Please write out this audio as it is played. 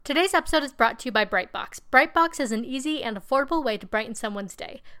Today's episode is brought to you by Brightbox. Brightbox is an easy and affordable way to brighten someone's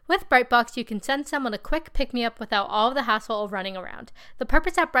day. With Brightbox, you can send someone a quick pick-me-up without all of the hassle of running around. The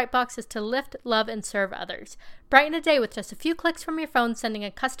purpose at Brightbox is to lift, love, and serve others. Brighten a day with just a few clicks from your phone, sending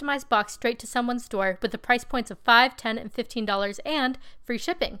a customized box straight to someone's door with the price points of $5, $10, and $15 and free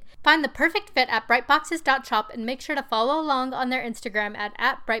shipping. Find the perfect fit at brightboxes.shop and make sure to follow along on their Instagram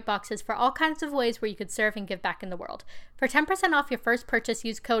at brightboxes for all kinds of ways where you could serve and give back in the world. For 10% off your first purchase,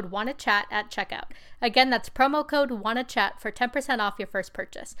 use code WANNACHAT at checkout. Again, that's promo code WANNACHAT for 10% off your first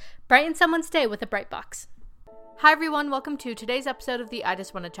purchase. Brighten someone's day with a Brightbox. Hi everyone, welcome to today's episode of the I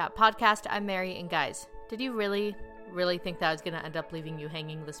Just Wanna Chat podcast. I'm Mary, and guys, did you really think that I was going to end up leaving you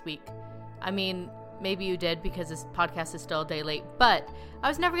hanging this week? I mean, maybe you did because this podcast is still a day late, but I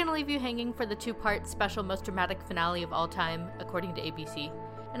was never going to leave you hanging for the two-part special most dramatic finale of all time, according to ABC.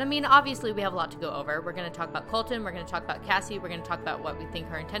 And I mean, obviously we have a lot to go over. We're going to talk about Colton, we're going to talk about Cassie, we're going to talk about what we think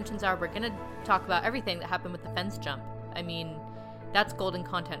her intentions are, we're going to talk about everything that happened with the fence jump. I mean, that's golden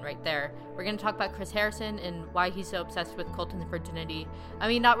content right there. We're going to talk about Chris Harrison and why he's so obsessed with Colton's virginity. I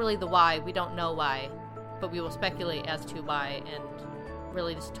mean, not really the why, we don't know why, but we will speculate as to why and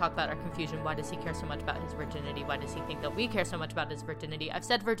really just talk about our confusion. Why does he care so much about his virginity? Why does he think that we care so much about his virginity? I've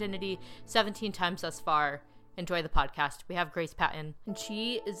said virginity 17 times thus far. Enjoy the podcast. We have Grace Patton, and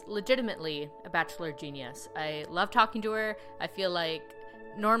she is legitimately a Bachelor genius. I love talking to her. I feel like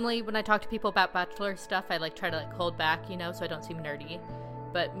normally when I talk to people about Bachelor stuff, I try to hold back, so I don't seem nerdy.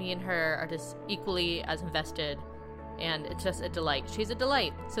 But me and her are just equally as invested, and it's just a delight. She's a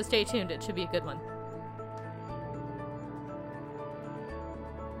delight. So stay tuned. It should be a good one.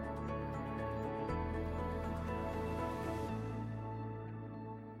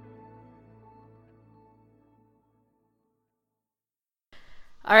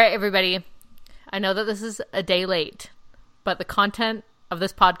 All right, everybody. I know that this is a day late, but the content of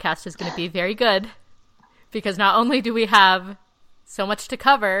this podcast is going to be very good because not only do we have so much to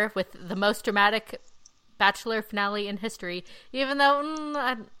cover with the most dramatic Bachelor finale in history, even though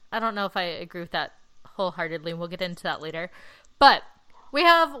I don't know if I agree with that wholeheartedly, and we'll get into that later, but we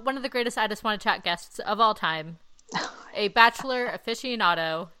have one of the greatest I Just Want to Chat guests of all time, a Bachelor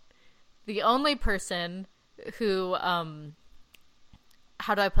aficionado, the only person who,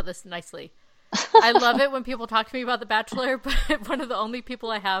 how do I put this nicely? I love it when people talk to me about The Bachelor, but one of the only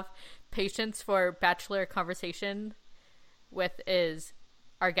people I have patience for Bachelor conversation with is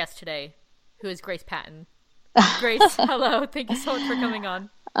our guest today, who is Grace Patton. Grace, hello. Thank you so much for coming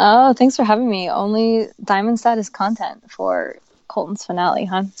on. Oh, thanks for having me. Only Diamond status content for Colton's finale,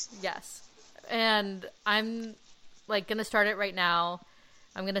 huh? Yes. And I'm going to start it right now.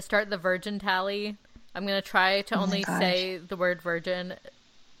 I'm going to start the virgin tally. I'm going to try to only say the word virgin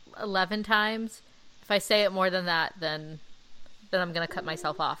 11 times. If I say it more than that, then I'm going to cut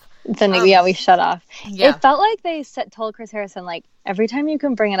myself off. Then, we shut off. Yeah. It felt like they told Chris Harrison, every time you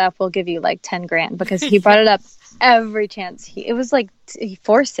can bring it up, we'll give you, $10,000. Because he brought it up every chance. It was he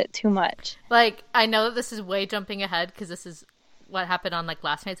forced it too much. I know that this is way jumping ahead because this is what happened on,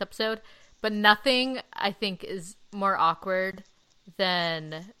 last night's episode. But nothing, I think, is more awkward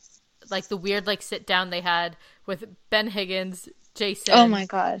than the weird sit down they had with Ben Higgins, Jason. Oh my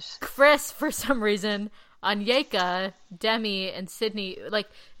gosh. Chris for some reason, Onyeka, Demi, and Sydney.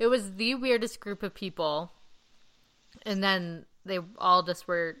 It was the weirdest group of people. And then they all just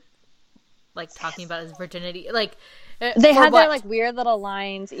were talking about his virginity. They had their weird little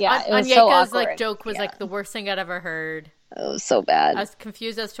lines. Yeah, it was so awkward. Joke was the worst thing I'd ever heard. It was so bad. I was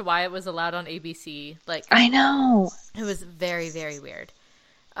confused as to why it was allowed on ABC. I know. It was very, very weird.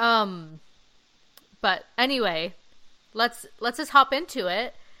 But anyway, let's just hop into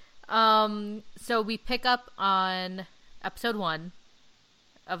it. So we pick up on episode 1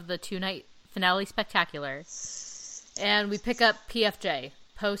 of the 2-night finale spectacular, and we pick up PFJ,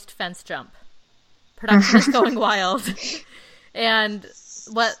 post fence jump. Production is going wild. And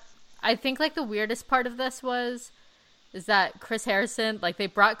what I think the weirdest part of this is that Chris Harrison, they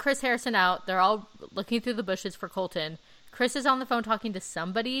brought Chris Harrison out. They're all looking through the bushes for Colton. Chris is on the phone talking to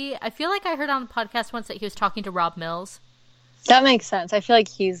somebody. I feel like I heard on the podcast once that he was talking to Rob Mills. That makes sense. I feel like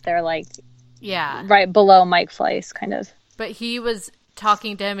he's there, yeah, right below Mike Fleiss, kind of. But he was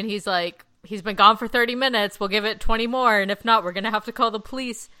talking to him, and he's he's been gone for 30 minutes. We'll give it 20 more, and if not, we're going to have to call the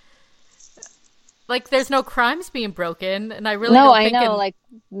police. There's no crimes being broken, and I really don't think... No, I know,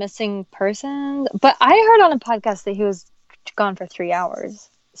 missing persons. But I heard on a podcast that he was gone for 3 hours,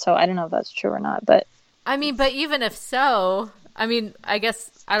 so I don't know if that's true or not, but... I mean, but even if so, I guess,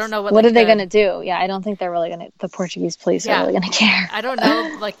 I don't know what... What are they going to do? Yeah, I don't think they're really going to... The Portuguese police are really going to care. I don't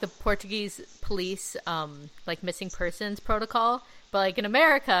know, the Portuguese police, missing persons protocol, But like in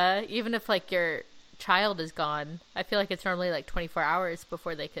America, even if like your child is gone, I feel like it's normally like 24 hours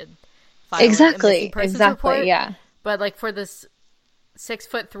before they could file like, a missing persons report. Yeah. But like for this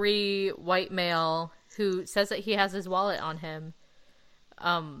 6'3" white male who says that he has his wallet on him,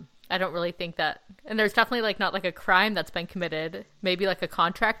 I don't really think that, and there's definitely like not like a crime that's been committed, maybe like a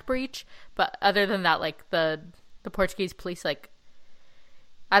contract breach, but other than that, like the Portuguese police, like,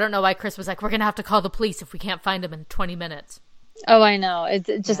 I don't know why Chris was like, we're gonna have to call the police if we can't find him in 20 minutes. Oh, I know.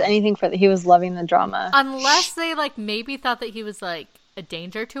 It's just anything he was loving the drama. Unless they like maybe thought that he was like a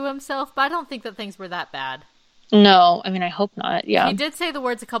danger to himself, but I don't think that things were that bad. No, I mean, I hope not. Yeah. He did say the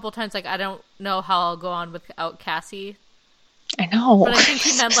words a couple times, like, I don't know how I'll go on without Cassie. I know. But I think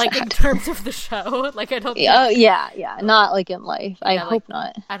he meant, like, in terms of the show. Like, I don't think... Oh, yeah. Not, like, in life. I hope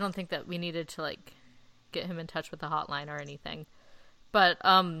not. I don't think that we needed to, like, get him in touch with the hotline or anything. But,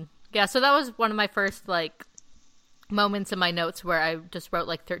 yeah, so that was one of my first, like, moments in my notes where I just wrote,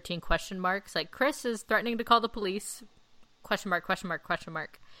 like, 13 question marks. Like, Chris is threatening to call the police. Question mark, question mark, question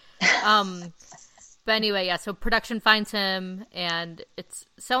mark. But anyway, yeah, so production finds him, and it's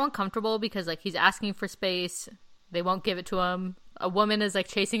so uncomfortable because, like, he's asking for space. They won't give it to him. A woman is, like,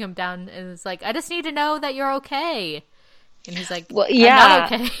 chasing him down and is like, I just need to know that you're okay. And he's like, well, yeah.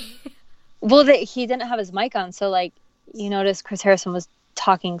 I'm not okay. Well, he didn't have his mic on, so, like, you notice Chris Harrison was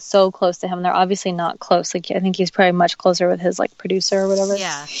talking so close to him. They're obviously not close. Like, I think he's probably much closer with his, like, producer or whatever.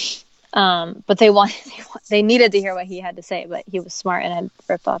 Yeah. But they needed to hear what he had to say, but he was smart and had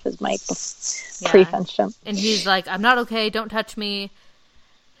ripped off his mic pre-fenced him. And he's like, I'm not okay, don't touch me.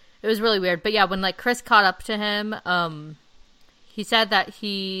 It was really weird. But yeah, when like Chris caught up to him, he said that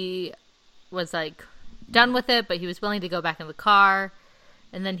he was like done with it, but he was willing to go back in the car.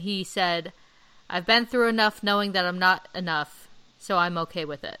 And then he said, I've been through enough knowing that I'm not enough, so I'm okay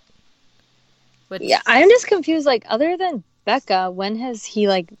with it. Yeah, I'm just confused. Like, other than Becca, when has he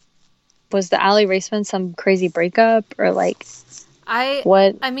like... Was the Ally Raceman some crazy breakup or like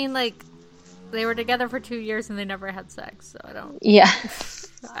what? I mean, like, they were together for 2 years and they never had sex, so I don't. Yeah,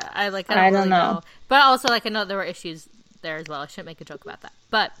 I don't really know. But also, like, I know there were issues there as well. I shouldn't make a joke about that,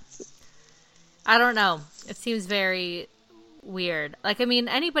 but I don't know. It seems very weird. Like, I mean,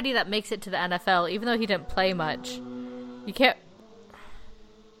 anybody that makes it to the NFL, even though he didn't play much, you can't.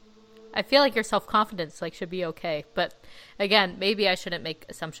 I feel like your self-confidence like should be okay, but again, maybe I shouldn't make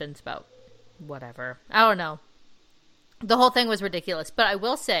assumptions about whatever. I don't know. The whole thing was ridiculous, but I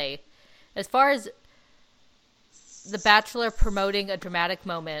will say, as far as The Bachelor promoting a dramatic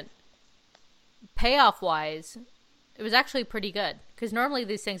moment, payoff-wise, it was actually pretty good, because normally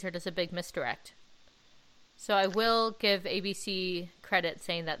these things are just a big misdirect. So I will give ABC credit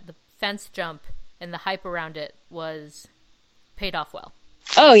saying that the fence jump and the hype around it was paid off well.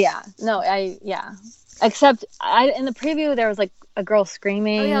 Oh, yeah. No, yeah. Except, in the preview, there was, like, a girl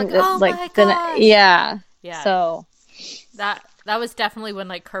screaming. Oh, yeah, like, my gosh. Yeah. So. That was definitely when,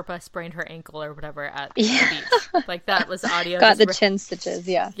 like, Kirpa sprained her ankle or whatever at the beach. Like, that was audio. Got the chin stitches,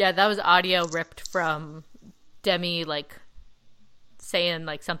 yeah. Yeah, that was audio ripped from Demi, like, saying,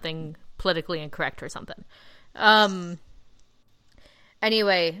 like, something politically incorrect or something.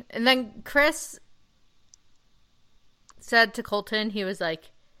 Anyway, and then Chris said to Colton, he was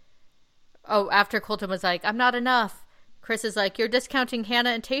like, after Colton was like, I'm not enough, Chris is like, you're discounting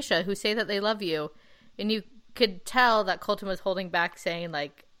Hannah and Tayshia who say that they love you. And you could tell that Colton was holding back saying,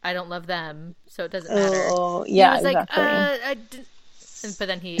 like, I don't love them, so it doesn't matter. Oh, yeah, he was exactly. Like, but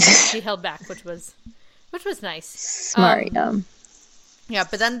then he held back, which was nice. Smart, Yeah,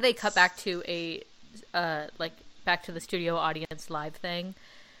 but then they cut back to back to the studio audience live thing,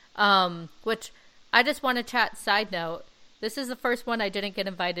 which I just want to chat. Side note, this is the first one I didn't get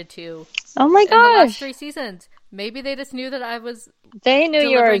invited to. Oh my gosh. In the last 3 seasons. Maybe they just knew that I was They knew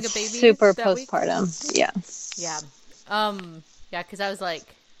you were super postpartum. Week. Yeah. Yeah. Yeah, because I was like,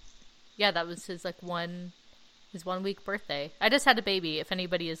 yeah, that was his 1 week birthday. I just had a baby, if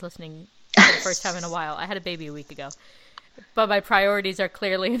anybody is listening for the first time in a while. I had a baby a week ago. But my priorities are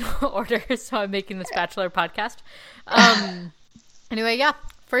clearly in order, so I'm making this Bachelor podcast. Anyway, yeah.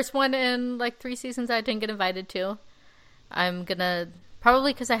 First one in 3 seasons I didn't get invited to. I'm gonna,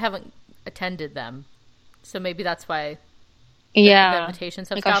 probably because I haven't attended them. So maybe that's why the invitations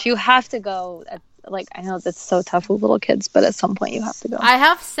have stopped. You have to go. I know that's so tough with little kids, but at some point you have to go. I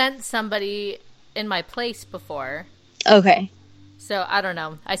have sent somebody in my place before. Okay. So I don't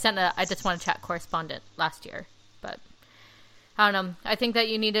know. I just want to chat correspondent last year, but I don't know. I think that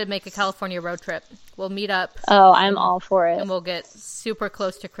you need to make a California road trip. We'll meet up. Oh, I'm all for it. And we'll get super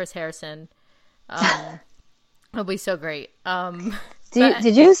close to Chris Harrison. It'll be so great.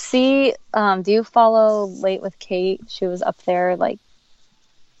 Did you see, do you follow Late with Kate? She was up there, like,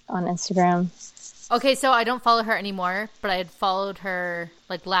 on Instagram. Okay, so I don't follow her anymore, but I had followed her,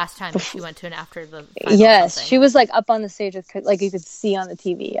 like, last time she went to an after the final. Yes, she was, like, up on the stage with, like, you could see on the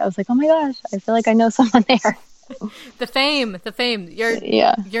TV. I was like, oh my gosh, I feel like I know someone there. The fame.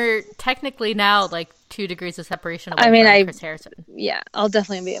 You're technically now, like, 2 degrees of separation away from Chris Harrison. Yeah, I'll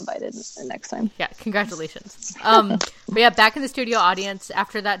definitely be invited next time. Yeah, congratulations. But yeah, back in the studio audience,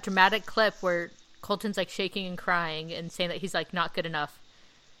 after that dramatic clip where Colton's, like, shaking and crying and saying that he's, like, not good enough,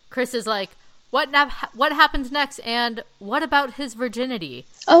 Chris is like, what happens next, and what about his virginity?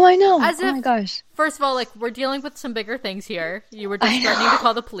 Oh, I know. Oh my gosh. First of all, like, we're dealing with some bigger things here. You were just threatening to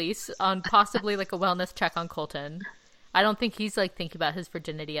call the police on possibly, like, a wellness check on Colton. I don't think he's, like, thinking about his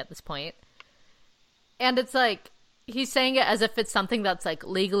virginity at this point. And it's like, he's saying it as if it's something that's, like,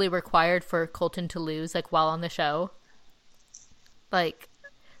 legally required for Colton to lose, like, while on the show. Like,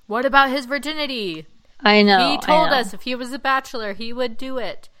 what about his virginity? I know. He told us if he was a bachelor, he would do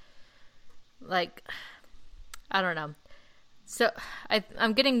it. Like, I don't know. So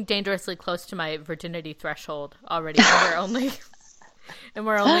I'm getting dangerously close to my virginity threshold already. And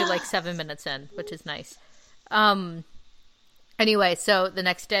we're only like 7 minutes in, which is nice. Anyway, so the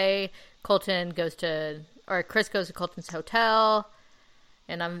next day, Chris goes to Colton's hotel,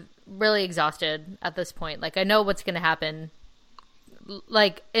 and I'm really exhausted at this point. Like, I know what's going to happen.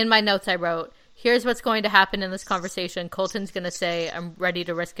 Like, in my notes I wrote, here's what's going to happen in this conversation. Colton's going to say, I'm ready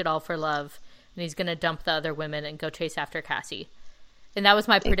to risk it all for love. And he's going to dump the other women and go chase after Cassie. And that was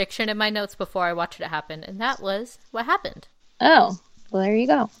my prediction in my notes before I watched it happen. And that was what happened. Oh, well, there you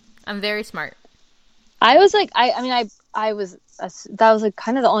go. I'm very smart. I was like, that was like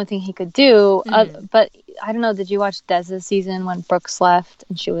kind of the only thing he could do. But I don't know, did you watch Dez's season when Brooks left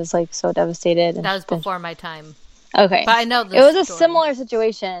and she was like so devastated? And that was before my time. Okay. But I know it was a similar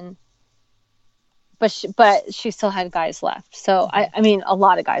situation. But she still had guys left. So, I mean, a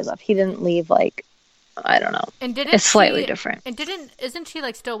lot of guys left. He didn't leave, like, I don't know. And it's slightly different. And isn't she,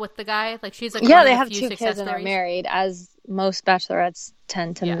 like, still with the guy? Like, she's, like, yeah, they have 2 kids and they're married, as most bachelorettes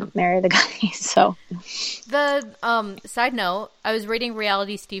tend to marry the guy. So, the side note, I was reading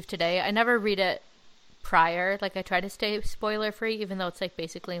Reality Steve today. I never read it prior. Like, I try to stay spoiler-free, even though it's, like,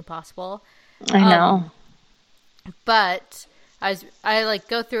 basically impossible. I know. But I like,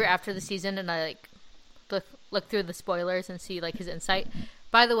 go through after the season and I, like, look through the spoilers and see, like, his insight.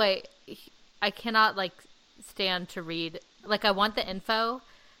 By the way, I cannot, like, stand to read. Like, I want the info,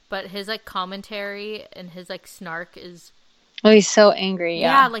 but his, like, commentary and his, like, snark is... Oh, he's so angry,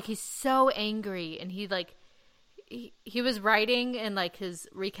 yeah. Yeah, like, he's so angry. And he, like... He was writing in, like, his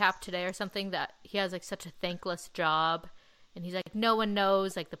recap today or something that he has, like, such a thankless job. And he's like, no one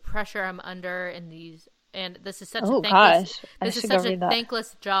knows, like, the pressure I'm under and these... And this is such a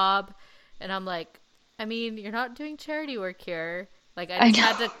thankless job. And I'm like... I mean, you're not doing charity work here. Like, I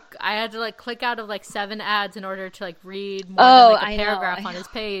had to like click out of like 7 ads in order to like read more than like a paragraph on his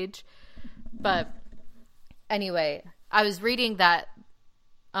page. But anyway, I was reading that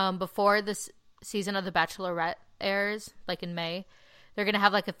before this season of The Bachelorette airs, like in May, they're gonna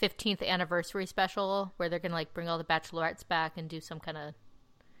have like a 15th anniversary special where they're gonna like bring all the bachelorettes back and do some kind of.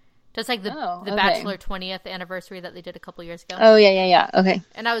 Just like the Bachelor 20th anniversary that they did a couple years ago. Oh, yeah. Okay.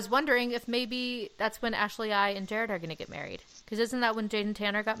 And I was wondering if maybe that's when Ashley I and Jared are going to get married. Because isn't that when Jade and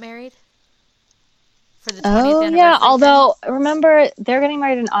Tanner got married? For the 20th anniversary? Yeah. Although, remember, they're getting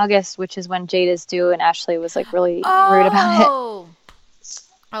married in August, which is when Jade is due, and Ashley was, like, really rude about it.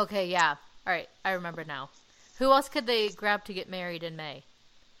 Okay, yeah. All right. I remember now. Who else could they grab to get married in May?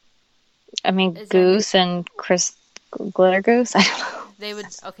 I mean, Goose and Chris Glitter Goose? I don't know. They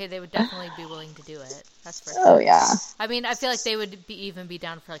would definitely be willing to do it. That's for sure. Oh, yeah. I mean, I feel like they would be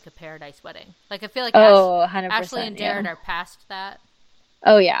down for, like, a paradise wedding. Like, I feel like 100%, Ashley and Jared are past that.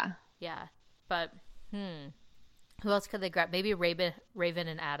 Oh, yeah. Yeah. But, who else could they grab? Maybe Raven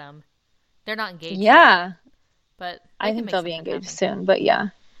and Adam. They're not engaged Yeah. Yet, but I think they'll be engaged soon, but yeah.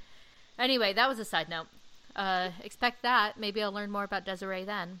 Anyway, that was a side note. Expect that. Maybe I'll learn more about Desiree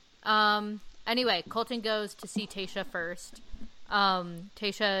then. Anyway, Colton goes to see Tayshia first.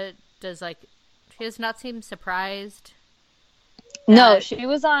 Tayshia she does not seem surprised. No, she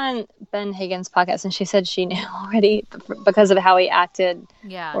was on Ben Hagen's podcast and she said she knew already because of how he acted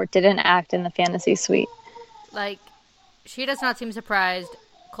or didn't act in the fantasy suite. Like, she does not seem surprised.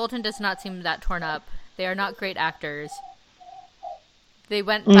 Colton does not seem that torn up. They are not great actors. They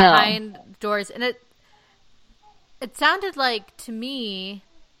went behind doors and it sounded like to me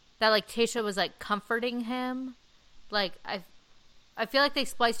that like Tayshia was like comforting him. Like I feel like they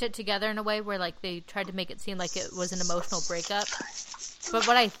spliced it together in a way where like they tried to make it seem like it was an emotional breakup. But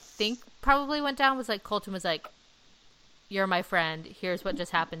what I think probably went down was like Colton was like, "You're my friend. Here's what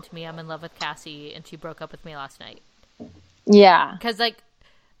just happened to me. I'm in love with Cassie, and she broke up with me last night." Yeah. Because like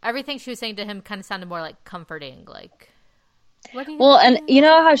everything she was saying to him kind of sounded more like comforting. Like, what do you? Well, and you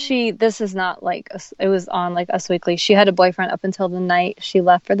know how this is not like it was on like Us Weekly. She had a boyfriend up until the night she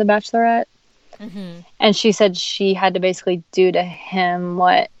left for the Bachelorette, and she said she had to basically do to him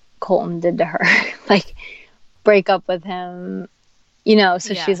what Colton did to her, like break up with him. You know,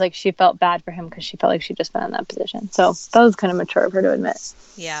 so she's like, she felt bad for him because she felt like she'd just been in that position. So that was kind of mature of her to admit.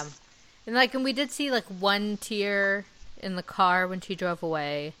 Yeah. And we did see like one tear in the car when she drove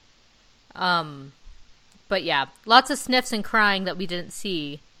away. But yeah, lots of sniffs and crying that we didn't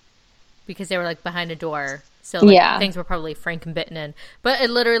see because they were like behind a door. So like things were probably frankenbitten in. But it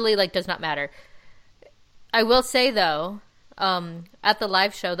literally like does not matter. I will say though, at the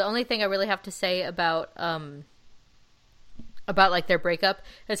live show, the only thing I really have to say about like their breakup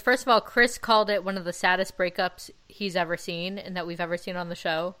is, first of all, Chris called it one of the saddest breakups he's ever seen and that we've ever seen on the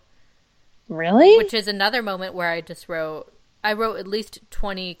show. Really? Which is another moment where I wrote at least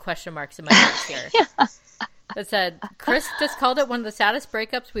 20 question marks in my notes here. That said, Chris just called it one of the saddest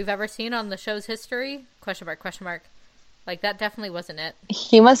breakups we've ever seen on the show's history. Question mark, question mark. Like, that definitely wasn't it.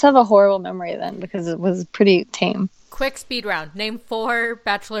 He must have a horrible memory then, because it was pretty tame. Quick speed round. Name 4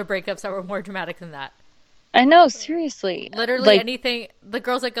 Bachelor breakups that were more dramatic than that. I know, seriously. Literally like, anything. The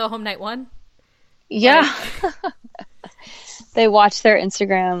girls that go home night 1? Yeah. Like, they watch their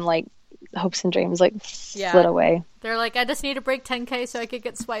Instagram, like, hopes and dreams, like, flit away. They're like, I just need to break 10K so I could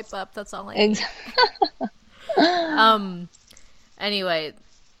get swipe up. That's all I need. Anyway,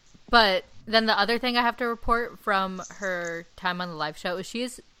 but then the other thing I have to report from her time on the live show is she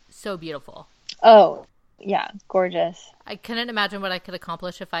is so beautiful. Oh, yeah. Gorgeous. I couldn't imagine what I could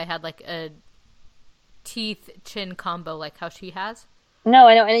accomplish if I had, like, a teeth-chin combo like how she has. No,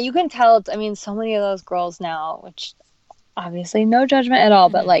 I know. And you can tell, I mean, so many of those girls now, which obviously no judgment at all,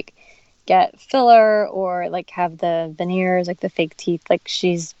 but, like, get filler or, like, have the veneers, like, the fake teeth. Like,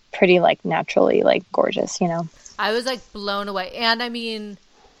 she's pretty, like, naturally, like, gorgeous, you know? I was, like, blown away. And, I mean,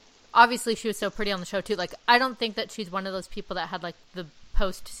 obviously she was so pretty on the show, too. Like, I don't think that she's one of those people that had, like, the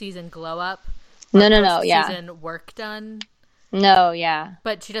post-season glow-up. No, yeah. Post-season work done. No, yeah.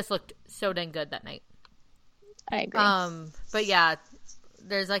 But she just looked so dang good that night. I agree. But, yeah,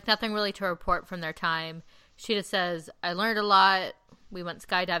 there's, like, nothing really to report from their time. She just says, I learned a lot. We went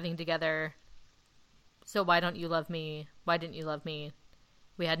skydiving together. So why don't you love me? Why didn't you love me?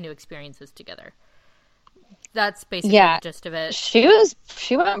 We had new experiences together. That's basically the gist of it.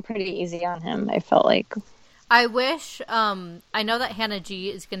 She went pretty easy on him, I felt like. I wish, I know that Hannah G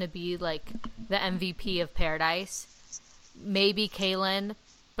is going to be, like, the MVP of Paradise. Maybe Kaylin,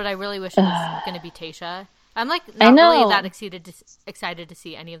 but I really wish it was going to be Tayshia. I'm, like, not really that excited to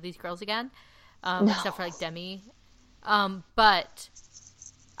see any of these girls again, except for, like, Demi. But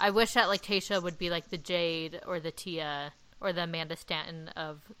I wish that, like, Tayshia would be, like, the Jade or the Tia or the Amanda Stanton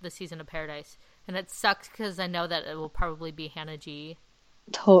of the season of Paradise. And it sucks because I know that it will probably be Hannah G.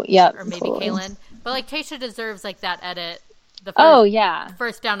 Or maybe Kaylin. But, like, Tayshia deserves, like, that edit. The first,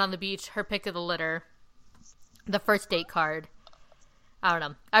 first down on the beach, her pick of the litter. The first date card. I don't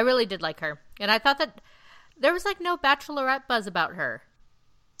know. I really did like her. And I thought that there was, like, no Bachelorette buzz about her.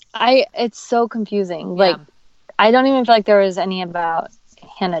 It's so confusing. Like, I don't even feel like there was any about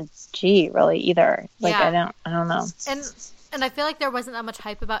Hannah G really either. Like, I don't know. And I feel like there wasn't that much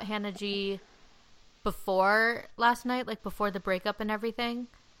hype about Hannah G before last night, like before the breakup and everything.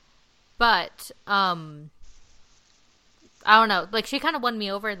 But I don't know. Like, she kind of won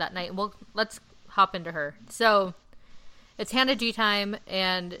me over that night. Well, let's hop into her. So it's Hannah G time,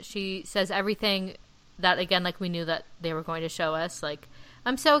 and she says everything that, again, like we knew that they were going to show us. Like,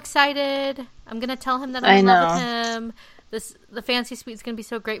 I'm so excited. I'm going to tell him that I'm in love with him. The fancy suite's going to be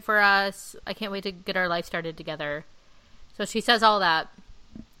so great for us. I can't wait to get our life started together. So she says all that.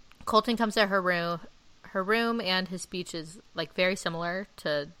 Colton comes to her room, and his speech is, like, very similar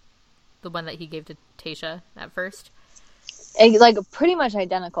to the one that he gave to Tayshia at first. Like, pretty much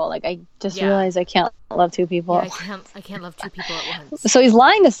identical. Like, I just realized I can't love two people. Yeah, I can't love two people at once. So he's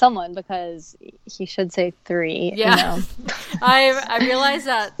lying to someone because he should say 3. Yeah. You know? I realized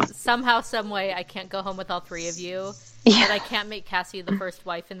that somehow, some way, I can't go home with all 3 of you. Yeah. But I can't make Cassie the first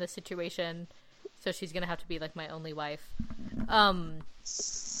wife in this situation. So she's going to have to be, like, my only wife.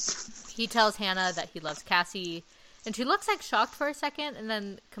 He tells Hannah that he loves Cassie. And she looks, like, shocked for a second and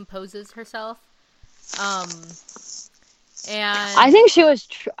then composes herself. And I think she was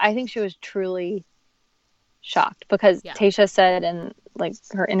truly shocked because Tayshia said in, like,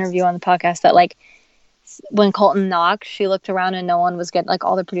 her interview on the podcast that, like, when Colton knocked, she looked around and no one was getting, like,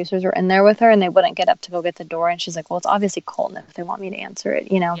 all the producers were in there with her and they wouldn't get up to go get the door. And she's like, well, it's obviously Colton if they want me to answer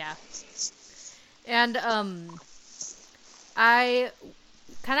it, you know? Yeah. And I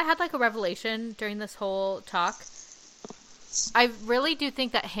kind of had like a revelation during this whole talk. I really do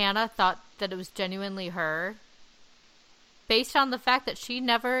think that Hannah thought that it was genuinely her, based on the fact that she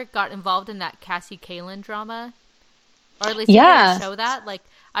never got involved in that Cassie Kaylin drama, or at least they didn't show that. Like,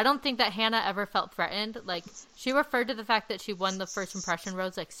 I don't think that Hannah ever felt threatened. Like, she referred to the fact that she won the first impression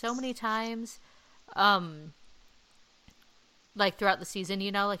rose like so many times, like throughout the season, you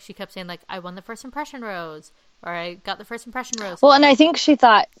know, like she kept saying like, I won the first impression rose, or I got the first impression rose. Well, and I think she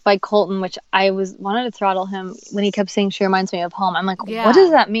thought by Colton, which I wanted to throttle him when he kept saying she reminds me of home. I'm like, what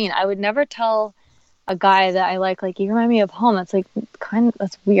does that mean? I would never tell a guy that I like, you remind me of home. That's like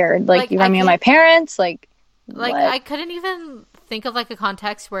that's weird. Like you remind me of my parents. Like what? I couldn't even think of like a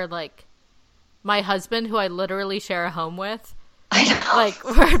context where like my husband, who I literally share a home with, like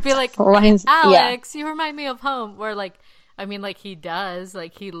where it'd be like, Alex, you remind me of home. Where like, I mean, like he does,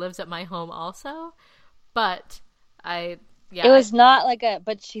 like he lives at my home also, but it was not like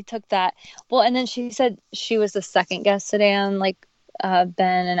but she took that. Well, and then she said she was the second guest today on like Ben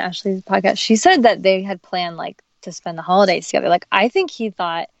and Ashley's podcast. She said that they had planned like to spend the holidays together. Like, I think he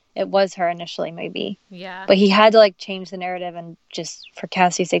thought it was her initially, maybe. Yeah. But he had to like change the narrative and just for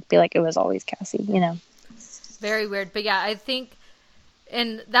Cassie's sake be like, it was always Cassie, you know? Very weird. But yeah, I think,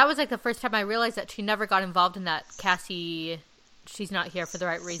 and that was like the first time I realized that she never got involved in that Cassie, she's not here for the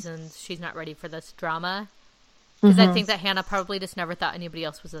right reasons, she's not ready for this drama. Because I think that Hannah probably just never thought anybody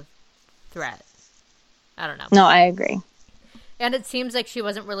else was a threat. I don't know. No, I agree. And it seems like she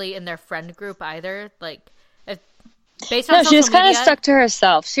wasn't really in their friend group either. Like, based on social she was kind media, of stuck to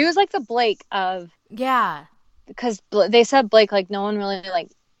herself. She was like the Blake of... Yeah. Because they said Blake, like, no one really, like,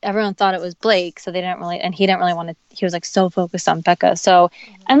 everyone thought it was Blake, so they didn't really... And he didn't really want to... He was, like, so focused on Becca. So,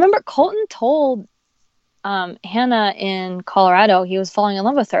 I remember Colton told Hannah in Colorado he was falling in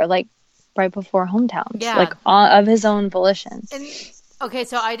love with her, like, right before Hometowns. Yeah. Like, of his own volition. And... Okay,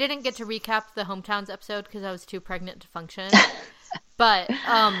 so I didn't get to recap the Hometowns episode because I was too pregnant to function. But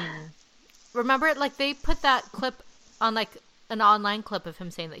remember, like they put that clip on like an online clip of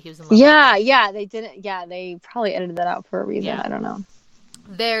him saying that he was in love. Yeah, they didn't. Yeah, they probably edited that out for a reason. Yeah. I don't know.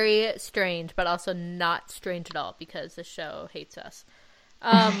 Very strange, but also not strange at all because the show hates us.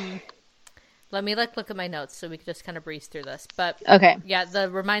 Let me look at my notes so we can just kind of breeze through this. But okay, yeah, the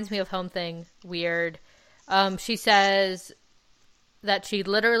reminds me of home thing. Weird. She says that she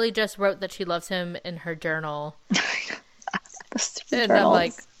literally just wrote that she loves him in her journal. And I'm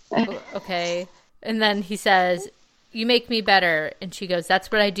like, okay. And then he says, you make me better. And she goes,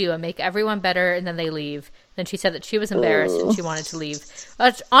 that's what I do. I make everyone better. And then they leave. Then she said that she was embarrassed and she wanted to leave.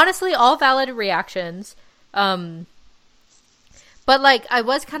 Honestly, all valid reactions. But like, I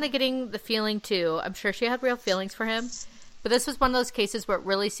was kind of getting the feeling too. I'm sure she had real feelings for him. But this was one of those cases where it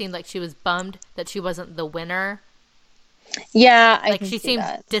really seemed like she was bummed that she wasn't the winner. Yeah, I like can she see seemed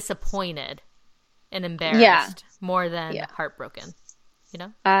that. Disappointed and embarrassed more than heartbroken. You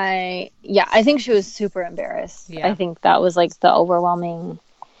know? I think she was super embarrassed. Yeah. I think that was like the overwhelming.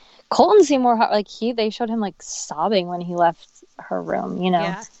 Colton seemed more like they showed him like sobbing when he left her room. You know?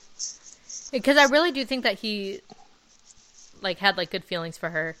 Yeah. Because I really do think that he like had like good feelings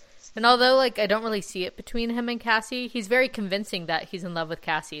for her. And although like I don't really see it between him and Cassie, he's very convincing that he's in love with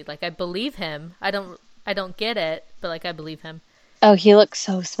Cassie. Like I believe him. I don't get it, but like I believe him. Oh, he looks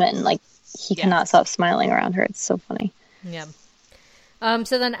so smitten. Like he cannot stop smiling around her. It's so funny. Yeah.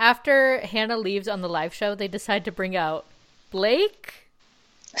 So then after Hannah leaves on the live show, they decide to bring out Blake,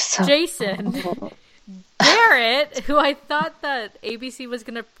 Jason, Garrett, who I thought that ABC was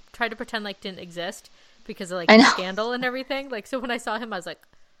going to try to pretend like didn't exist because of like the scandal and everything. Like, so when I saw him, I was like,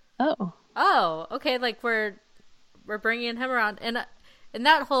 oh, okay. Like we're bringing him around. And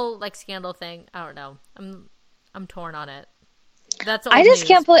that whole like scandal thing, I don't know. I'm torn on it. That's I just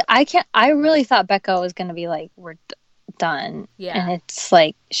can't believe I really thought Becca was going to be like, we're done. Yeah. And it's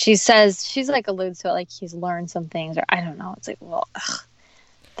like, she says, she's like alludes to it, like he's learned some things, or I don't know. It's like, well,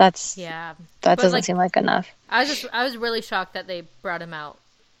 that doesn't seem like enough. I was really shocked that they brought him out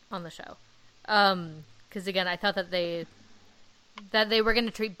on the show. Because again, I thought that they were going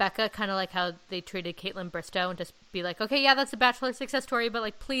to treat Becca kind of like how they treated Caitlin Bristow and just be like, okay, yeah, that's a Bachelor success story, but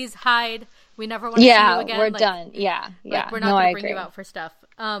like, please hide. We never want to see you again. We're like, done. Yeah. Like, we're not going to bring you out for stuff.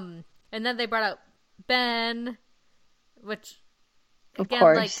 And then they brought out Ben, which again, of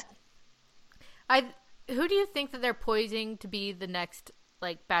course. Like, who do you think that they're poising to be the next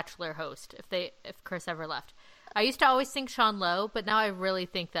like Bachelor host if Chris ever left? I used to always think Sean Lowe, but now I really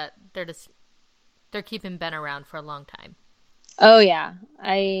think that they're just they're keeping Ben around for a long time. Oh yeah,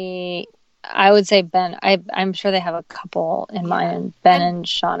 I would say Ben. I'm sure they have a couple in mind. Ben and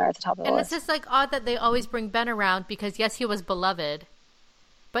Sean are at the top of the list. And it's just like odd that they always bring Ben around because yes, he was beloved,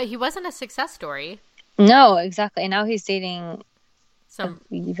 but he wasn't a success story. No, exactly. And now he's dating some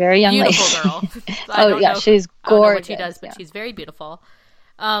very young beautiful girl. She's gorgeous. I don't know what she does, but she's very beautiful.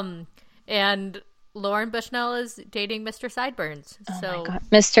 And Lauren Bushnell is dating Mr. Sideburns. Oh my God.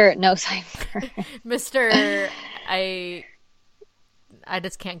 Mr. No Sideburns. Mr. I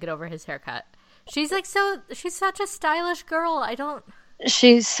just can't get over his haircut. She's like she's such a stylish girl.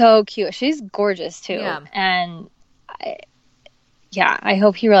 She's so cute. She's gorgeous too. Yeah. And I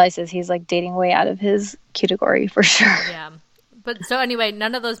hope he realizes he's like dating way out of his category for sure. Yeah. But so anyway,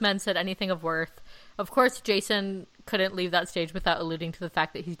 none of those men said anything of worth. Of course, Jason couldn't leave that stage without alluding to the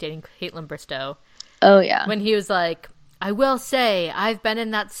fact that he's dating Kaitlyn Bristowe. Oh, yeah. When he was like, I will say, I've been in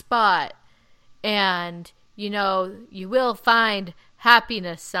that spot, and, you will find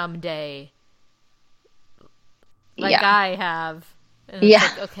happiness someday. Like I have. And it's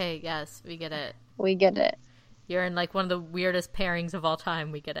like, okay, yes, we get it. We get it. You're in, like, one of the weirdest pairings of all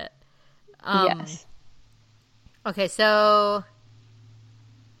time. We get it. Yes. Okay, so...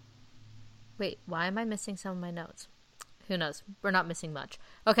 Wait, why am I missing some of my notes? Who knows? We're not missing much.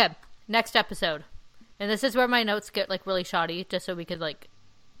 Okay, next episode. And this is where my notes get, like, really shoddy, just so we could, like,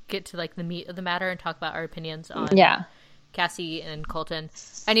 get to, like, the meat of the matter and talk about our opinions on Cassie and Colton.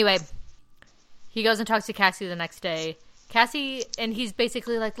 Anyway, he goes and talks to Cassie the next day. Cassie, and he's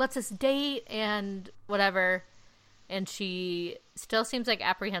basically like, let's us date and whatever. And she still seems, like,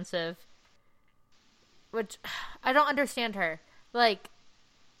 apprehensive. Which, I don't understand her. Like,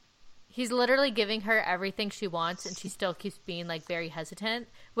 he's literally giving her everything she wants, and she still keeps being, like, very hesitant.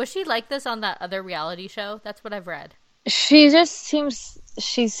 Was she like this on that other reality show? That's what I've read. She just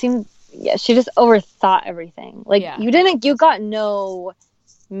she just overthought everything. Like, you got no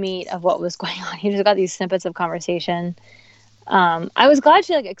meat of what was going on. You just got these snippets of conversation. I was glad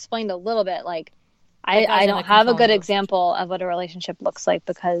she, like, explained a little bit, like, I don't have a good example of what a relationship looks like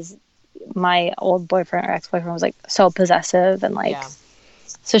because my old boyfriend or ex-boyfriend was, like, so possessive and, like,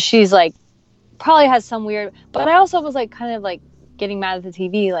 so she's, like, probably has some weird, but I also was, like, kind of, like, getting mad at the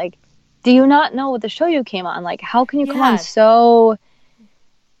TV, like, do you not know what the show you came on? Like, how can you come on so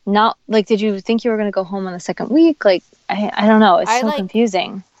not, like, did you think you were going to go home on the second week? Like, I don't know. It's so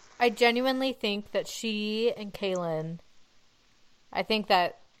confusing. I genuinely think that she and Kaylin, I think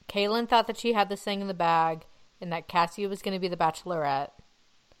that Kaylin thought that she had this thing in the bag and that Cassie was going to be the Bachelorette.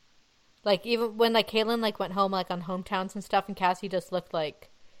 Like, even when, like, Kaylin, like, went home, like, on hometowns and stuff, and Cassie just looked, like,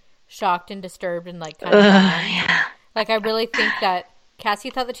 shocked and disturbed and, like, kind of Like, I really think that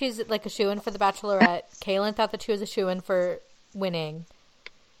Cassie thought that she was, like, a shoo-in for the Bachelorette. Kaylin thought that she was a shoo-in for winning.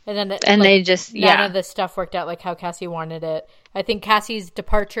 And then they just, none of this stuff worked out like how Cassie wanted it. I think Cassie's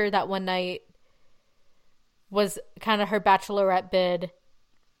departure that one night was kind of her Bachelorette bid.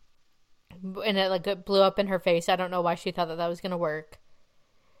 And it, like, it blew up in her face. I don't know why she thought that was going to work.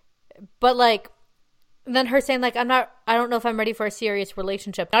 But, like, then her saying, like, I don't know if I'm ready for a serious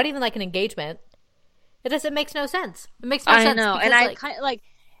relationship. Not even, like, an engagement. It makes no sense. It makes no sense. I know. And I kind of, like,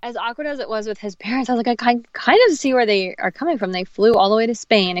 as awkward as it was with his parents, I was like, I kind of see where they are coming from. They flew all the way to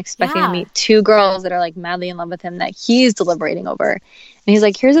Spain expecting to meet two girls that are, like, madly in love with him that he's deliberating over. And he's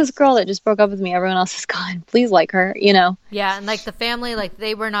like, here's this girl that just broke up with me. Everyone else is gone. Please like her, you know? Yeah, and, like, the family, like,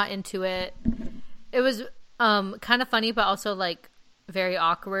 they were not into it. It was kind of funny, but also, like, very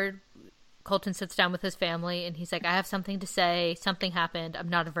awkward. Colton sits down with his family, and he's like, I have something to say. Something happened. I'm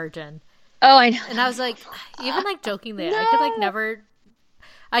not a virgin. Oh, I know. And I was like, even, like, jokingly, I could, like, never...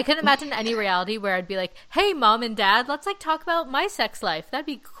 I couldn't imagine any reality where I'd be like, hey, mom and dad, let's, like, talk about my sex life. That'd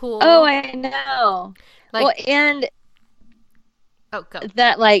be cool. Oh, I know. Like, well, and go.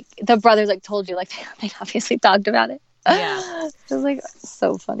 That, like, the brothers, like, told you, like, they obviously talked about it. Yeah. It was, like,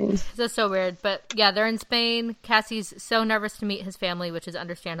 so funny. That's so weird. But, yeah, they're in Spain. Cassie's so nervous to meet his family, which is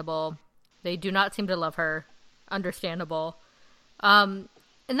understandable. They do not seem to love her. Understandable. And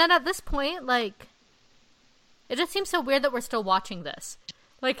then at this point, like, it just seems so weird that we're still watching this.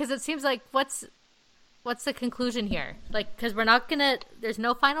 Like, because it seems like, what's the conclusion here? Like, because we're not going to, there's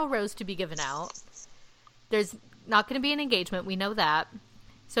no final rose to be given out. There's not going to be an engagement. We know that.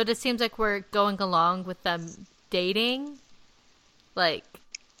 So it just seems like we're going along with them dating. Like,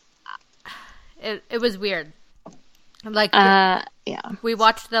 it was weird. Like, we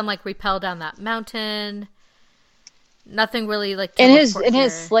watched them, like, rappel down that mountain. Nothing really, like, in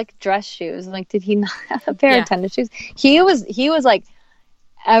his slick dress shoes. Like, did he not have a pair of tennis shoes? He was like,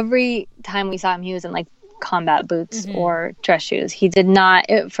 every time we saw him, he was in, like, combat boots or dress shoes. He did not,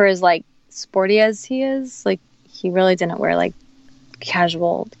 for his, like, sporty as he is, like, he really didn't wear, like,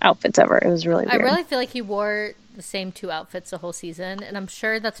 casual outfits ever. It was really weird. I really feel like he wore the same 2 outfits the whole season, and I'm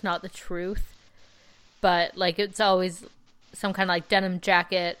sure that's not the truth, but, like, it's always some kind of, like, denim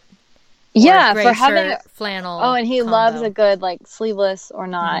jacket. Yeah, gray for shirt, having flannel. Oh, and he combo. loves a good, like, sleeveless or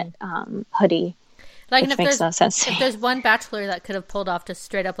not hoodie. Like, which and makes no sense. if there's one Bachelor that could have pulled off just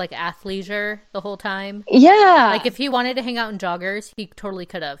straight up, like, athleisure the whole time. Yeah. Like, if he wanted to hang out in joggers, he totally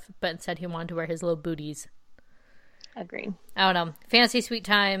could have, but instead he wanted to wear his little booties. Agreed. I don't know. Fantasy Suite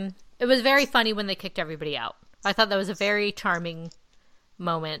time. It was very funny when they kicked everybody out. I thought that was a very charming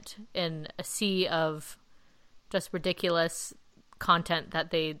moment in a sea of just ridiculous content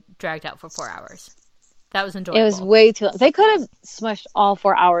that they dragged out for 4 hours. That was enjoyable. It was way too long. They could have smushed all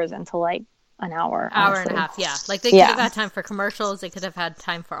 4 hours into, like, an hour. Hour honestly. and a half, yeah. Like, they could have had time for commercials. They could have had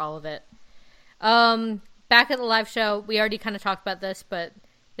time for all of it. Back at the live show, we already kind of talked about this, but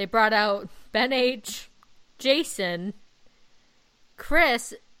they brought out Ben H., Jason,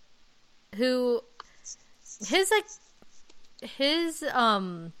 Chris, who his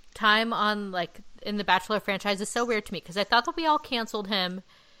time on, like, in the Bachelor franchise is so weird to me, because I thought that we all canceled him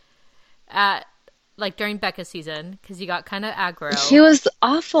at, like, during Becca's season, because he got kind of aggro. He was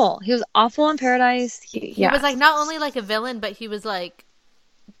awful. He was awful in Paradise. He was, like, not only, like, a villain, but he was, like,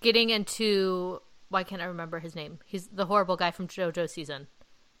 getting into, why can't I remember his name? He's the horrible guy from JoJo's season.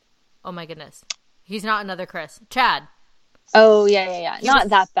 Oh my goodness. He's not another Chris. Chad. Oh, yeah. Not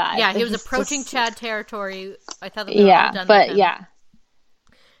that bad. Yeah, he was approaching Chad territory. I thought that we were all done with him. Yeah.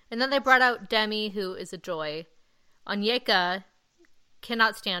 And then they brought out Demi, who is a joy. Onyeka,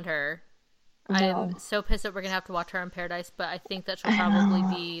 cannot stand her. No. I'm so pissed that we're going to have to watch her in Paradise, but I think that she'll probably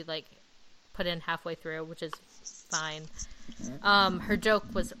be, like, put in halfway through, which is fine. Her joke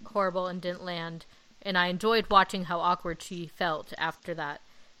was horrible and didn't land, and I enjoyed watching how awkward she felt after that.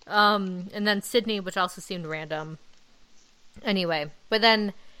 And then Sydney, which also seemed random. Anyway, but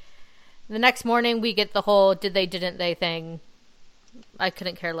then the next morning we get the whole did they, didn't they thing. I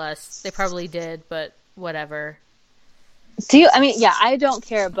couldn't care less. They probably did, but whatever. I don't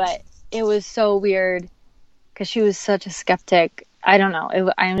care, but it was so weird because she was such a skeptic. I don't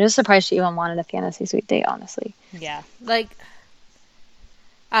know. I'm just surprised she even wanted a fantasy suite date, honestly. Yeah. Like,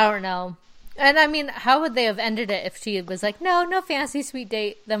 I don't know. And I mean, how would they have ended it if she was like, no fantasy suite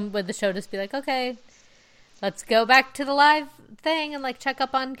date? Then would the show just be like, okay, let's go back to the live thing and, like, check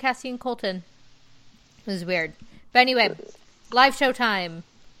up on Cassie and Colton. It was weird. But anyway, live show time.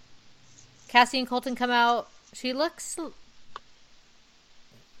 Cassie and Colton come out. She looks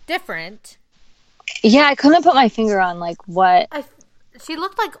different. Yeah, I couldn't put my finger on, like, what. She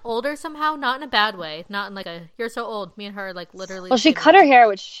looked, like, older somehow, not in a bad way. Not in, like, a, you're so old. Me and her, like, literally. Well, she cut her hair,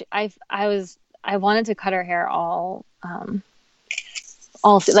 which I wanted to cut her hair all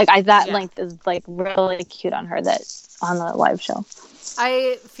length is, like, really cute on her, that on the live show.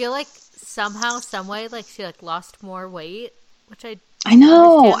 I feel like somehow, some way, like, she, like, lost more weight, which I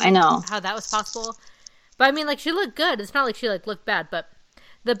know how that was possible. But I mean, like, she looked good. It's not like she, like, looked bad, but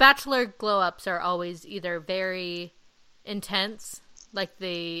the Bachelor glow ups are always either very intense, like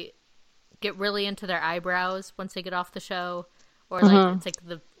they get really into their eyebrows once they get off the show, or like it's like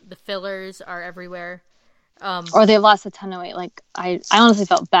the fillers are everywhere. Or they lost a ton of weight. Like, I honestly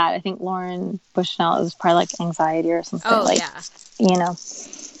felt bad. I think Lauren Bushnell, it was probably, like, anxiety or something. Oh, like, yeah. You know.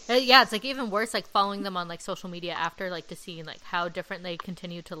 Yeah, it's, like, even worse, like, following them on, like, social media after, like, to see, like, how different they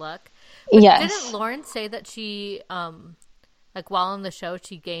continue to look. But didn't Lauren say that she, like, while on the show,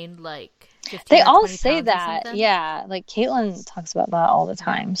 she gained, like, 15 They or all 20 say pounds that. Yeah. Like, Caitlyn talks about that all the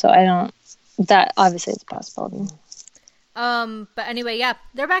time. So that obviously is a possibility. But anyway, yeah,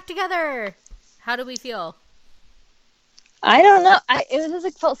 they're back together. How do we feel? I don't know. It was just,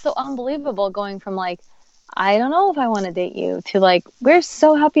 like, felt so unbelievable going from, like, I don't know if I want to date you to, like, we're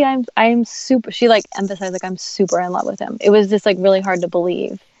so happy. I'm super. She, like, emphasized, like, I'm super in love with him. It was just, like, really hard to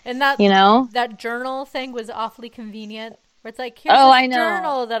believe. And that, you know, that journal thing was awfully convenient. Where it's like, here's this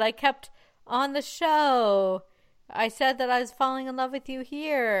journal that I kept on the show. I said that I was falling in love with you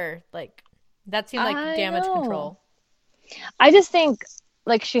here. Like, that seemed like damage control. I just think,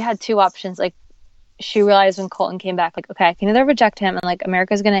 like, she had two options. Like, she realized when Colton came back, like, okay, I can either reject him and, like,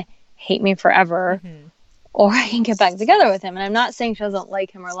 America's gonna hate me forever, or I can get back together with him. And I'm not saying she doesn't like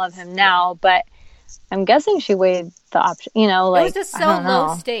him or love him now, but I'm guessing she weighed the option, you know, like, it was just so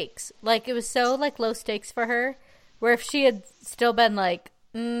low stakes. Like, it was so, like, low stakes for her, where if she had still been like,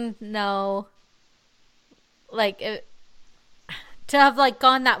 no, like, to have, like,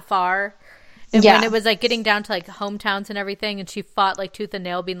 gone that far, and when it was, like, getting down to, like, hometowns and everything, and she fought, like, tooth and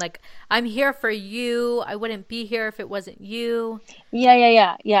nail, being like, I'm here for you, I wouldn't be here if it wasn't you.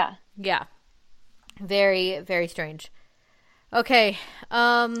 Yeah. Yeah. Very, very strange. Okay.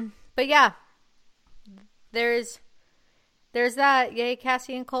 But yeah. There's that. Yay,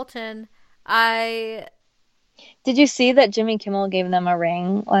 Cassie and Colton. Did you see that Jimmy Kimmel gave them a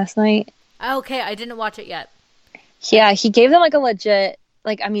ring last night? Okay, I didn't watch it yet. Yeah, he gave them like a legit,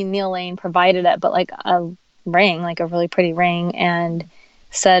 like, I mean, Neil Lane provided it, but like a ring, like a really pretty ring, and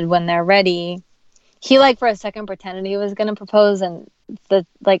said when they're ready, he like for a second pretended he was going to propose, and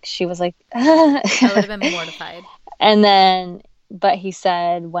she was like, I would have been mortified. And then, but he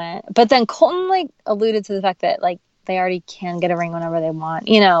said but then Colton like alluded to the fact that like they already can get a ring whenever they want,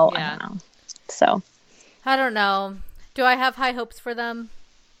 you know. Yeah. I don't know. So I don't know. Do I have high hopes for them?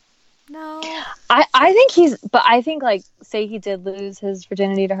 No. I think like, say he did lose his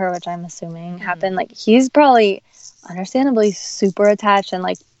virginity to her, which I'm assuming happened, like he's probably understandably super attached and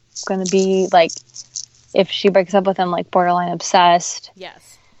like going to be like, if she breaks up with him, like borderline obsessed.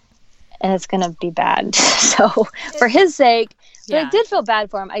 Yes. And it's going to be bad. So for his sake, but I did feel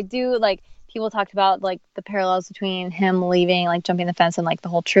bad for him. I do, like, people talked about like the parallels between him leaving, like jumping the fence, and like the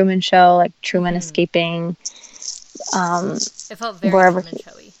whole Truman Show, like Truman escaping. It felt very Truman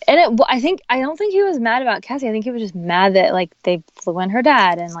Showy. And I don't think he was mad about Cassie. I think he was just mad that like they flew in her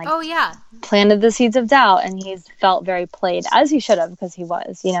dad and like planted the seeds of doubt, and he's felt very played, as he should have, because he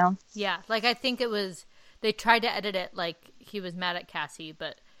was, you know. Yeah, like I think it was, they tried to edit it like he was mad at Cassie,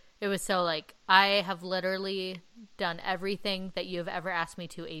 but it was so like, I have literally done everything that you have ever asked me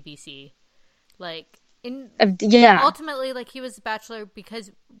to, ABC. Like, ultimately, like, he was a bachelor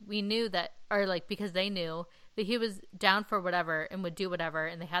because we knew that, or like because they knew that he was down for whatever and would do whatever,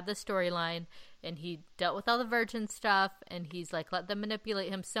 and they had this storyline, and he dealt with all the virgin stuff, and he's like let them manipulate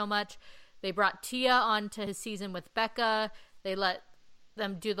him so much. They brought Tia onto his season with Becca. They let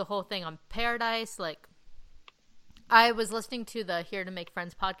them do the whole thing on Paradise. Like, I was listening to the Here to Make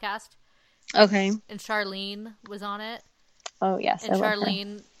Friends podcast. Okay. And Charlene was on it. Oh, yes. And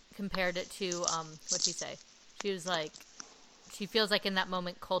Charlene compared it to, what'd she say? She was like, she feels like in that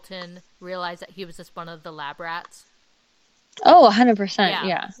moment Colton realized that he was just one of the lab rats. Oh, 100%.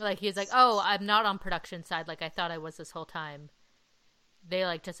 Yeah. Like, he was like, oh, I'm not on production side like I thought I was this whole time. They,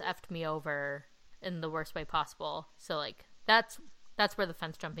 like, just effed me over in the worst way possible. So, like, that's where the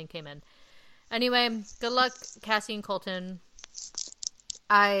fence jumping came in. Anyway, good luck, Cassie and Colton.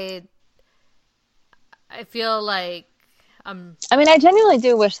 I feel like I mean, I genuinely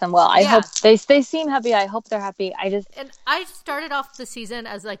do wish them well. I hope they seem happy. I hope they're happy. And I started off the season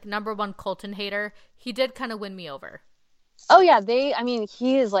as like #1 Colton hater. He did kind of win me over. Oh yeah,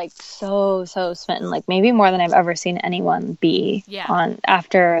 he is like so smitten. Like maybe more than I've ever seen anyone be on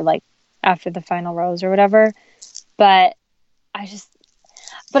after the final rose or whatever. But I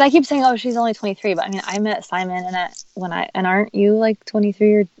keep saying, oh, she's only 23. But I mean, I met Simon and aren't you like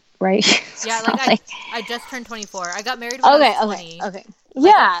 23 or right? Yeah, like I just turned 24. I got married when I was 20. Okay.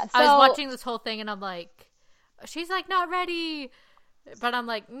 Yeah. I was watching this whole thing and I'm like, she's like not ready. But I'm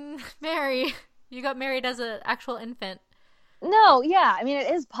like, Mary, you got married as an actual infant. No, yeah. I mean,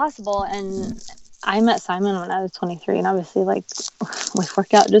 it is possible. And I met Simon when I was 23 and obviously like we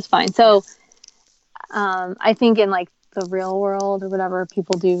worked out just fine. So I think in like the real world or whatever,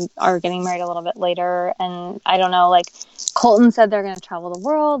 people are getting married a little bit later. And I don't know, like Colton said they're going to travel the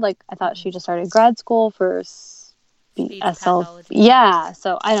world. Like I thought she just started grad school for SL. Yeah.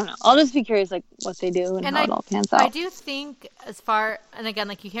 So I don't know. I'll just be curious, like what they do and how it all pans out. I do think and again,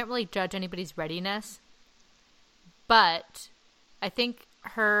 like you can't really judge anybody's readiness, but I think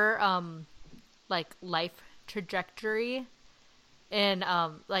her, like life trajectory and,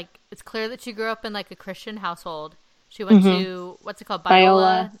 like it's clear that she grew up in like a Christian household. She went to, what's it called?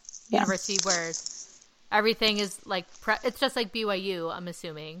 Biola University, where everything is like, it's just like BYU, I'm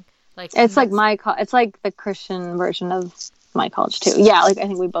assuming. Like it's like it's like the Christian version of my college too. Yeah, like I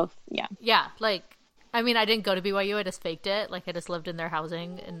think we both, Yeah, like, I mean, I didn't go to BYU, I just faked it. Like I just lived in their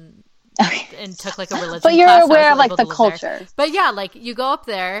housing and took like a religion class. But you're aware of like the culture. There. But yeah, like you go up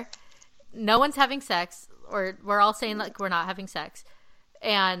there, no one's having sex, or we're all saying like we're not having sex.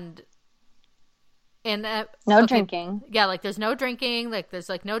 And no drinking. Yeah, like there's no drinking, like there's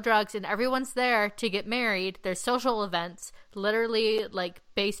like no drugs, and everyone's there to get married. There's social events, literally like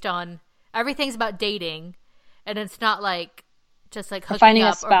based on everything's about dating, and it's not like just like hooking finding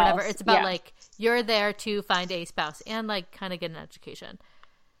up a spouse. Or whatever. It's about like you're there to find a spouse and like kind of get an education.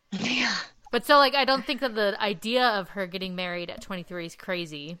 Yeah. But so like I don't think that the idea of her getting married at 23 is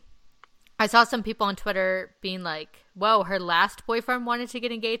crazy. I saw some people on Twitter being like, whoa, her last boyfriend wanted to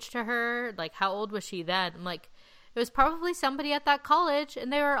get engaged to her. Like, how old was she then? I'm like, it was probably somebody at that college,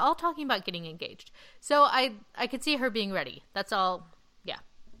 and they were all talking about getting engaged. So I could see her being ready. That's all. Yeah.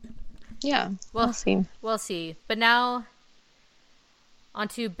 Yeah, we'll see. We'll see. But now, on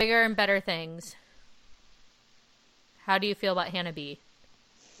to bigger and better things. How do you feel about Hannah B?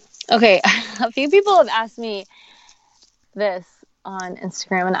 Okay, a few people have asked me this on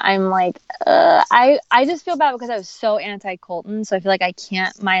Instagram, and I'm like, I just feel bad because I was so anti-Colton, so I feel like I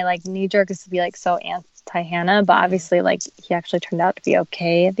can't, my like knee jerk is to be like so anti-Hannah, but obviously like he actually turned out to be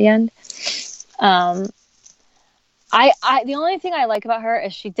okay at the end. The only thing I like about her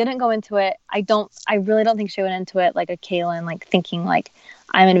is she didn't go into it. I really don't think she went into it like a Kaylin, like thinking like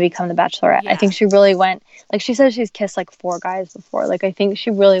I'm going to become the Bachelorette. Yeah. I think she really went, like she says she's kissed like 4 guys before. Like I think she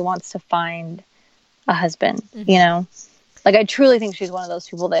really wants to find a husband, you know? Like I truly think she's one of those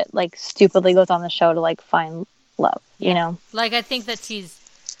people that like stupidly goes on the show to like find love, you know? Like I think that she's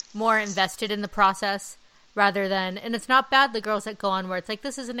more invested in the process rather than, and it's not bad the girls that go on where it's like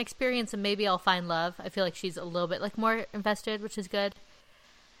this is an experience and maybe I'll find love. I feel like she's a little bit like more invested, which is good.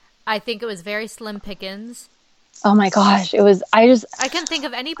 I think it was very slim pickings. Oh my gosh, it was. I couldn't think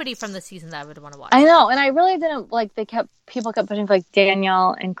of anybody from the season that I would want to watch. I know, and I really didn't like. People kept pushing for like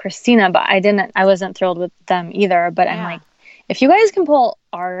Danielle and Christina, but I wasn't thrilled with them either. But I'm like, if you guys can pull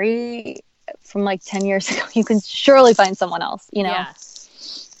Ari from like 10 years ago, you can surely find someone else. You know. Yeah.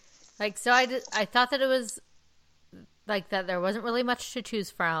 Like so, I thought that it was like that. There wasn't really much to choose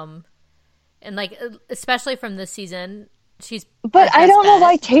from, and like especially from this season. But I don't know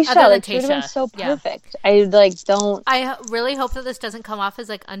why Tayshia, like, she would have been so perfect. Yeah. I really hope that this doesn't come off as,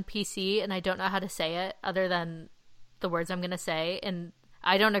 like, un-PC, and I don't know how to say it other than the words I'm going to say, and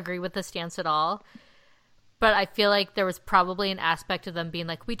I don't agree with the stance at all, but I feel like there was probably an aspect of them being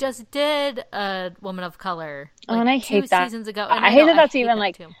like, we just did a woman of color, like, and I hate that. 2 seasons ago. And I hate that that's even,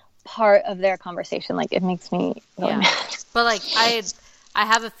 like, part of their conversation. Like, it makes me really mad. But, like, I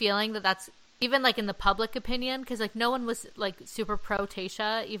have a feeling that that's even, like, in the public opinion, because, like, no one was, like, super pro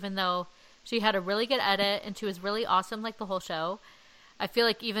Tayshia, even though she had a really good edit, and she was really awesome, like, the whole show. I feel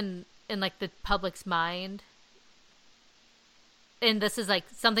like even in, like, the public's mind, and this is, like,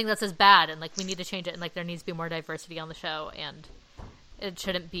 something that's as bad, and, like, we need to change it, and, like, there needs to be more diversity on the show, and it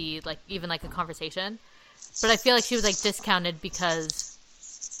shouldn't be, like, even, like, a conversation. But I feel like she was, like, discounted because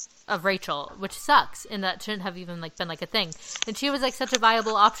of Rachel, which sucks, and that shouldn't have even like been like a thing. And she was like such a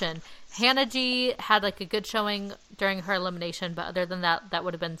viable option. Hannah G had like a good showing during her elimination, but other than that, that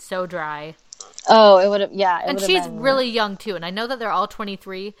would have been so dry. Oh, it would have, and she's really young too, and I know that they're all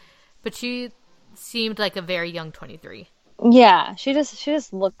 23, but she seemed like a very young 23. Yeah, she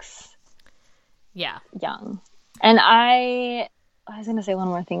just looks young. And I was gonna say one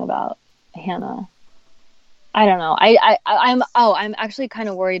more thing about Hannah. I don't know. I'm actually kind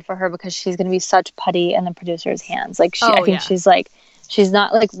of worried for her because she's going to be such putty in the producer's hands. Like I think she's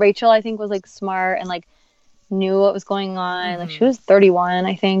not like Rachel. I think was like smart and like knew what was going on. Mm-hmm. Like she was 31,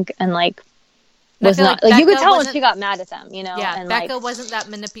 I think, and like was not like you could tell when she got mad at them, you know. Yeah, and Becca like, wasn't that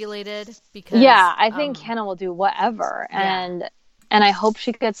manipulated because I think Hannah will do whatever, and I hope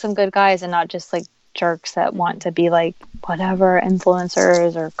she gets some good guys and not just like jerks that want to be like whatever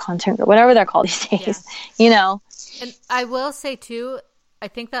influencers or content or whatever they're called these days, you know. And I will say too, I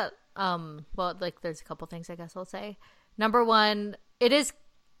think that well, like there's a couple things I guess I'll say. Number one, it is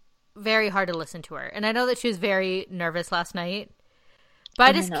very hard to listen to her, and I know that she was very nervous last night, but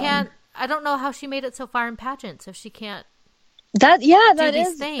I just can't. I don't know how she made it so far in pageants if she can't. That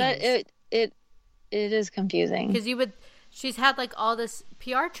is things. It is confusing because she's had like all this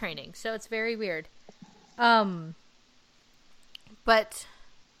PR training, so it's very weird. But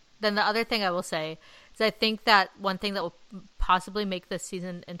then the other thing I will say is I think that one thing that will possibly make this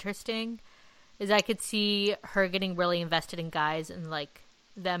season interesting is I could see her getting really invested in guys and like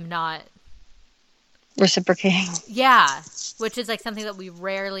them not reciprocating. Yeah, which is like something that we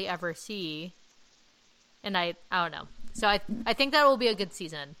rarely ever see. And I don't know. So I think that will be a good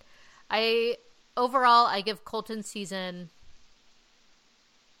season. Overall, I give Colton's season.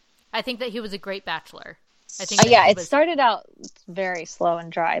 I think that he was a great Bachelor. I think. It started out very slow and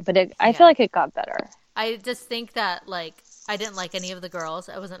dry, but I feel like it got better. I just think that like I didn't like any of the girls.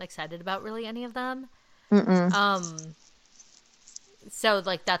 I wasn't excited about really any of them. So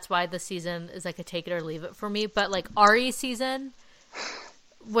like that's why the season is like a take it or leave it for me. But like Ari's season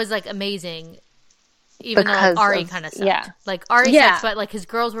was like amazing. Even though like, Ari kind of sucked. Yeah. Like Ari sucked, but like his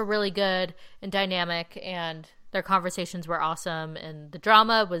girls were really good and dynamic and their conversations were awesome and the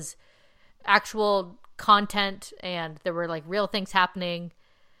drama was actual content and there were like real things happening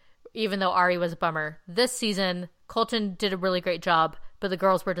even though Ari was a bummer. This season, Colton did a really great job, but the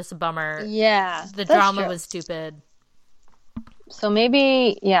girls were just a bummer. Yeah. The drama was stupid. So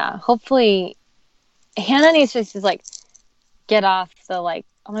maybe, hopefully Hannah needs to just like get off the like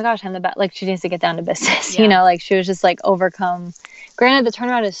oh my gosh, I'm the best. Like, she needs to get down to business. Yeah. You know, like, she was just like overcome. Granted, the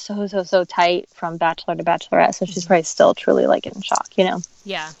turnaround is so tight from Bachelor to Bachelorette, so she's probably still truly like in shock, you know?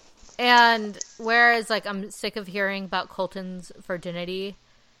 Yeah. And whereas like I'm sick of hearing about Colton's virginity,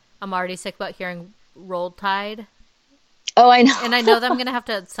 I'm already sick about hearing Roll Tide. Oh, I know. And I know that I'm going to have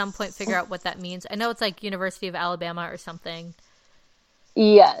to at some point figure out what that means. I know it's like University of Alabama or something.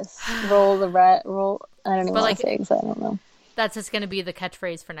 Yes. Roll. I don't even want to say because I don't know. That's just going to be the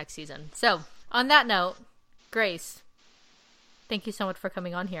catchphrase for next season. So, on that note, Grace, thank you so much for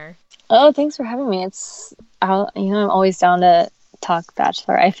coming on here. Oh, thanks for having me. I'm always down to talk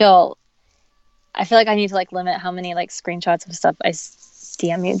Bachelor. I feel like I need to like limit how many like screenshots of stuff I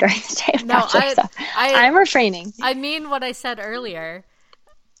DM you during the day of Bachelor stuff. I'm refraining. I mean what I said earlier.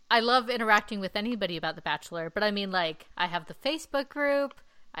 I love interacting with anybody about The Bachelor, but I mean, like, I have the Facebook group.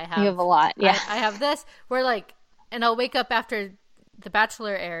 You have a lot, yeah. I have this. Where, like, and I'll wake up after The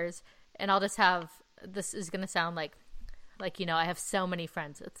Bachelor airs, and I'll just have, this is going to sound like, you know, I have so many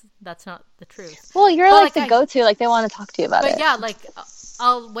friends. That's not the truth. Well, you're like the go-to. Like, they want to talk to you about it. But yeah, like,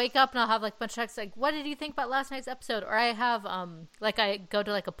 I'll wake up and I'll have like a bunch of texts like, what did you think about last night's episode? Or I have, like, I go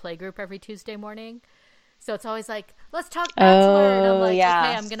to like a play group every Tuesday morning. So it's always like, let's talk Bachelor. And I'm like, okay,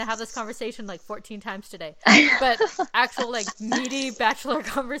 I'm going to have this conversation like 14 times today. But actual like meaty Bachelor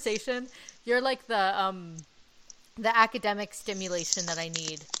conversation, you're like the academic stimulation that I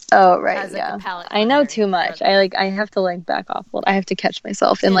need. Oh, right. As, like, a palate I know too much. I have to like back off. I have to catch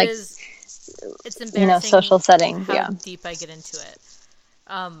myself in it's embarrassing, you know, social settings. How deep I get into it.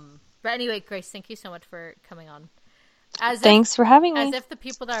 But anyway, Grace, thank you so much for coming on. Thanks for having me. As if the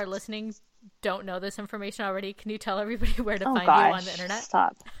people that are listening don't know this information already, can you tell everybody where to find you on the internet?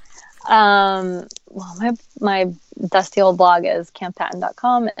 Stop. Well, my dusty old blog is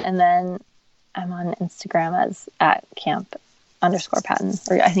camppatton.com, and then I'm on Instagram as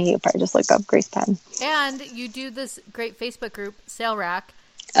 @camp_Patton, or I think you could probably just look up Grace Patton. And you do this great Facebook group, Sale Rack.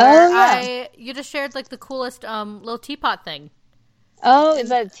 You just shared like the coolest little teapot thing. Oh,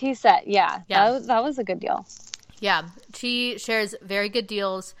 the tea set, yeah. That was a good deal. Yeah, she shares very good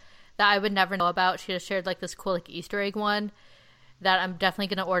deals that I would never know about. She just shared like this cool like Easter egg one that I'm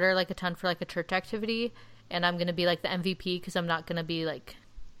definitely going to order like a ton for like a church activity, and I'm going to be like the MVP because I'm not going to be like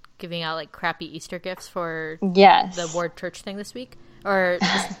giving out like crappy Easter gifts for the Ward Church thing this week or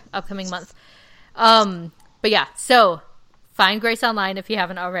this upcoming month. But yeah, so find Grace online if you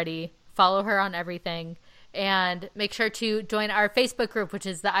haven't already. Follow her on everything. And make sure to join our Facebook group, which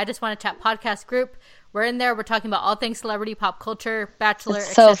is the I Just Want to Chat podcast group. We're in there. We're talking about all things celebrity, pop culture, Bachelor,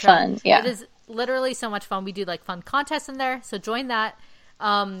 etc. So fun. Yeah. It is literally so much fun. We do like fun contests in there. So join that.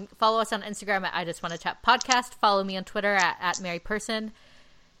 Follow us on Instagram at I Just Want to Chat podcast. Follow me on Twitter at MaryPerson.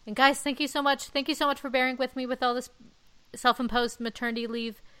 And guys, thank you so much. Thank you so much for bearing with me with all this self-imposed maternity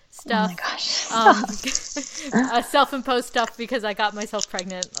leave stuff. Oh my gosh. Self-imposed stuff because I got myself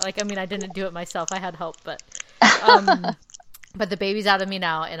pregnant. Like, I mean, I didn't do it myself. I had help, but the baby's out of me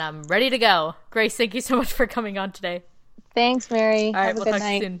now, and I'm ready to go. Grace, thank you so much for coming on today. Thanks, Mary. All right, Have a we'll good talk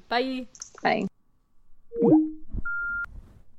night. soon. Bye. Bye.